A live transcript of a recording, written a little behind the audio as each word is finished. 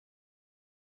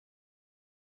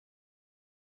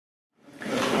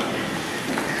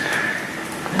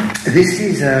This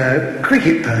is a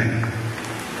cricket poem.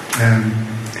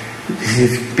 This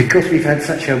is because we've had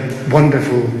such a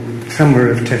wonderful summer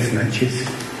of test matches.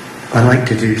 I like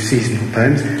to do seasonal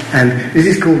poems, and this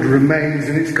is called Remains,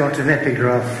 and it's got an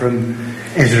epigraph from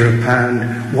Ezra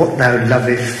Pound: what thou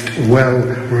lovest well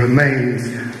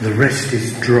remains, the rest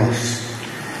is dross.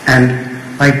 And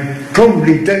I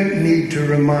probably don't need to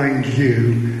remind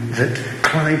you that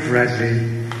Clive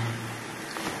Radley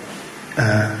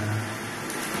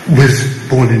was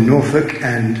born in Norfolk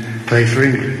and played for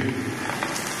England.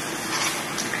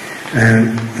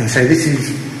 And so this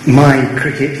is my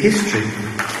cricket history.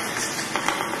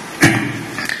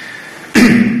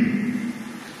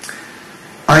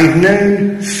 I've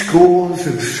known scores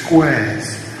of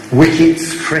squares,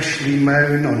 wickets freshly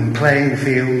mown on playing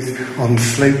fields, on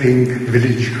sloping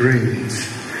village greens.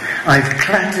 I've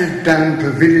clattered down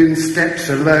pavilion steps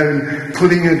alone,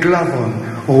 pulling a glove on,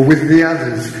 or with the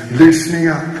others, loosening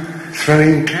up,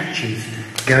 throwing catches,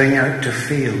 going out to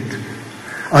field.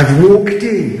 I've walked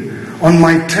in, on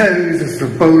my toes as the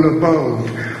bowler bowled.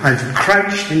 I've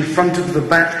crouched in front of the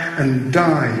bat and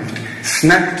dived,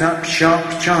 snapped up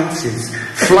sharp chances,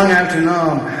 flung out an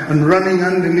arm, and running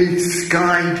underneath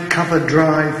skied cover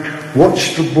drive,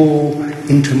 watched the ball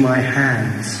into my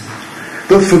hands.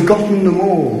 But forgotten them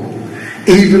all,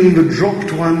 even the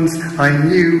dropped ones I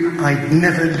knew I'd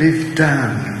never live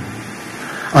down.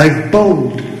 I've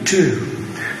bowled too,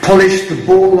 polished the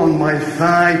ball on my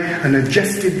thigh and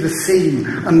adjusted the seam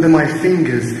under my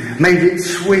fingers, made it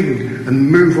swing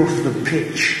and move off the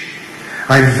pitch.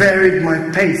 I varied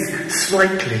my pace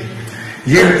slightly,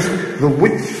 used the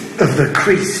width of the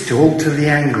crease to alter the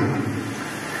angle.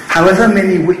 However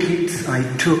many wickets I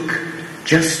took,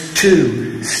 just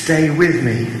two stay with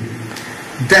me.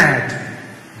 Dad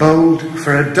bowled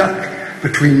for a duck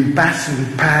between bat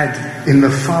and pad in the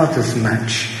fathers'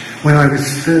 match when I was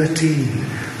 13,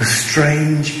 the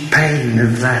strange pain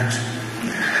of that.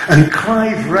 And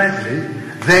Clive Radley,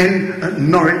 then at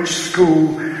Norwich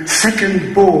School,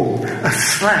 second ball, a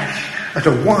slash at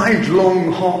a wide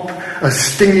long hop, a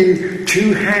stinging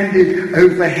two-handed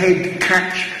overhead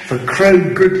catch for Crow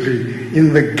Goodley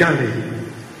in the gully.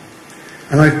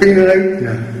 And I've been an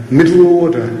opener, middle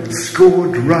order,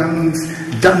 scored runs,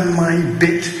 done my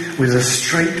bit with a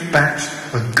straight bat,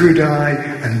 a good eye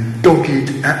and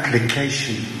dogged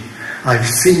application. I've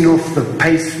seen off the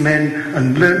pacemen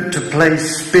and learnt to play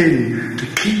spin, to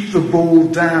keep the ball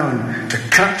down, to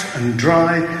cut and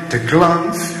drive, to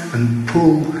glance and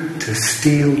pull, to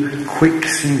steal quick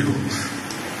singles.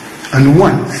 And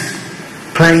once,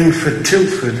 playing for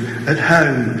Tilford at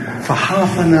home, for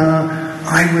half an hour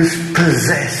I was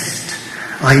possessed.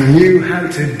 I knew how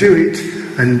to do it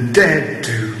and dared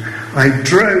to. I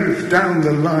drove down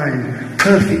the line,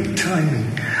 perfect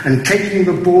timing, and taking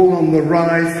the ball on the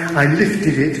rise, I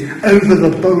lifted it over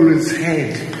the bowler's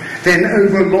head, then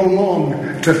over long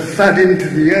on to thud into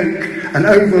the oak, and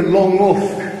over long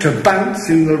off to bounce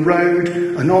in the road,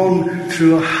 and on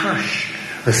through a hush,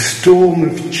 a storm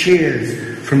of cheers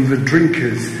from the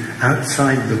drinkers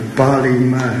outside the barley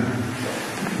mow.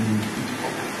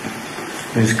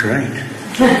 It was great.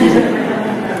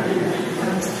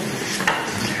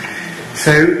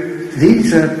 So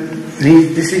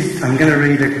I'm going to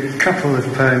read a couple of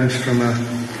poems from a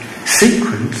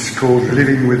sequence called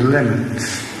Living with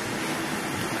Lemons,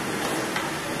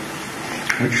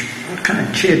 which kind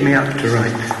of cheered me up to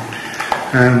write.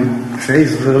 So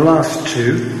these are the last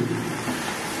two.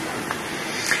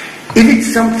 If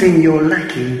it's something you're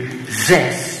lacking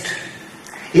zest,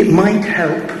 it might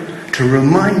help to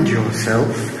remind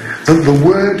yourself that the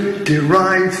word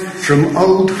derives from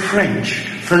Old French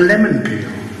for lemon peel,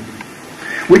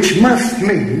 which must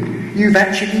mean you've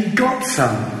actually got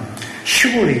some.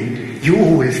 Surely you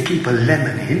always keep a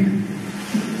lemon in.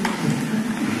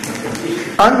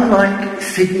 Unlike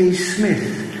Sidney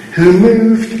Smith, who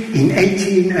moved in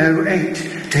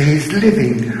 1808 to his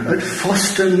living at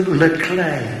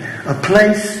Foston-le-Clay, a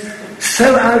place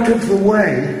so out of the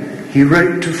way, he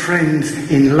wrote to friends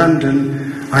in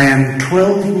London, I am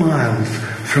 12 miles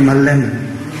from a lemon.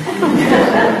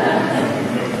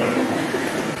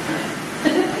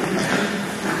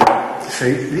 So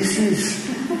this is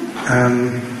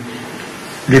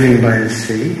Living by the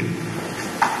Sea,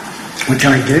 which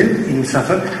I do in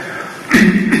Suffolk,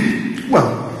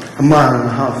 well, a mile and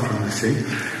a half from the sea,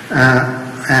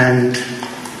 and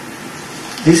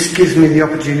this gives me the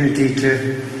opportunity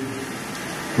to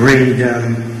read,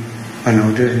 and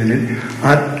I'll do it in a minute.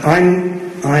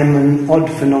 I'm an odd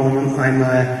phenomenon. I'm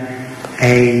a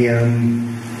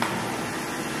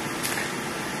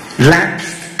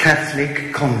lapsed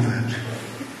Catholic convert.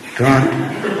 There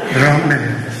aren't many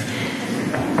of us.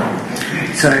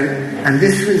 So, and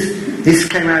this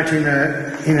came out in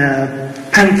a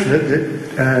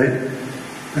pamphlet that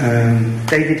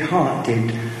David Hart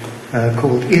did,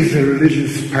 called "Is a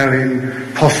Religious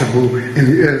Poem Possible in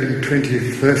the Early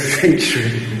 21st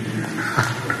Century?"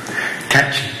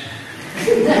 Catchy.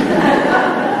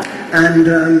 And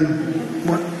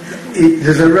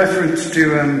there's a reference to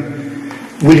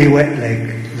Willie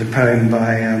Wetleg, the poem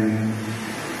by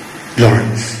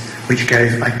Lawrence, which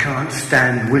goes, "I can't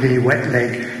stand Willie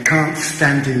Wetleg, can't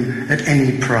stand him at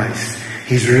any price.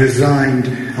 He's resigned,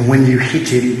 and when you hit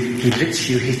him, he lets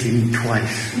you hit him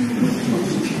twice."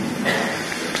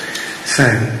 So,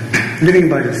 living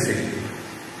by the sea.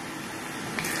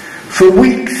 For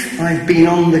weeks I've been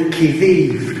on the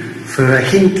qui-vive for a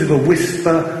hint of a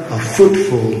whisper, a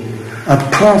footfall, a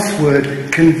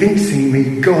password convincing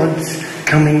me God's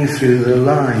coming through the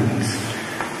lines,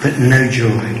 but no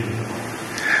joy.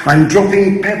 I'm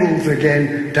dropping pebbles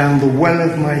again down the well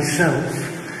of myself,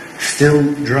 still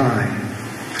dry.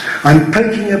 I'm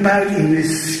poking about in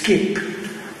this skip,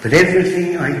 but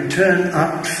everything I turn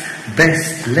up's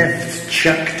best left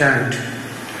chucked out.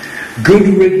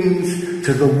 Good riddance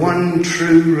to the one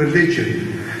true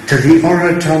religion, to the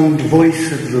orotund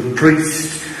voice of the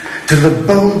priest, to the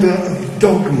boulder of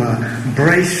dogma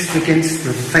braced against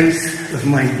the face of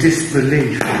my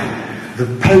disbelief, the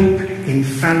Pope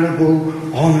infallible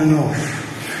on and off,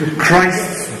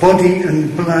 Christ's body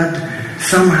and blood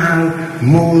somehow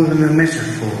more than a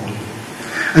metaphor.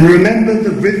 And remember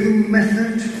the rhythm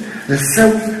method, the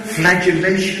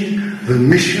self-flagellation, the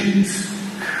missions,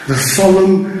 the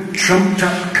solemn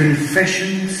trumped-up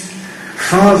confessions.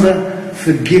 Father,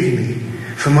 forgive me,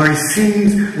 for my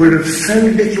sins were of so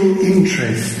little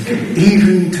interest,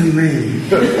 even to me.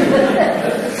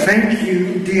 Thank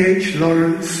you, D.H.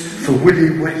 Lawrence, for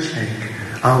Willie Wetleg.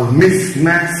 I'll miss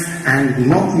Mass and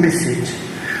not miss it.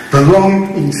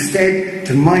 Belong instead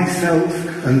to myself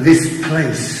and this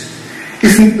place.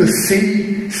 Isn't the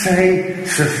sea, say,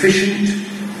 sufficient?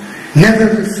 Never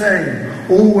the same,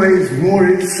 always more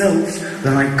itself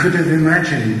than I could have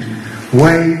imagined.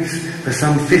 Waves for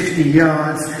some 50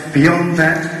 yards beyond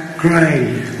that,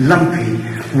 grey, lumpy,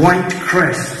 white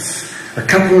crests. A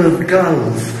couple of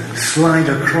gulls slide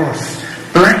across.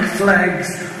 Black flags,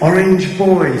 orange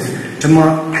buoys to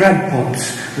mark crab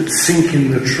pots that sink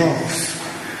in the troughs.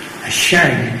 A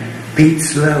shag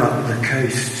beats low up the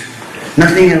coast.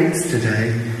 Nothing else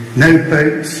today. No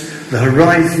boats. The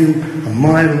horizon a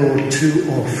mile or two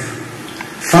off.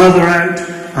 Farther out,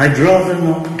 I'd rather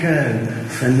not go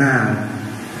for now.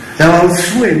 Though I'll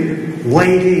swim,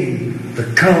 wade in, the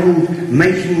cold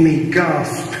making me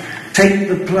gasp, take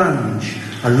the plunge,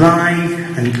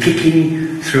 alive and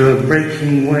kicking through a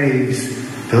breaking wave's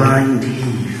blind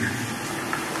heave.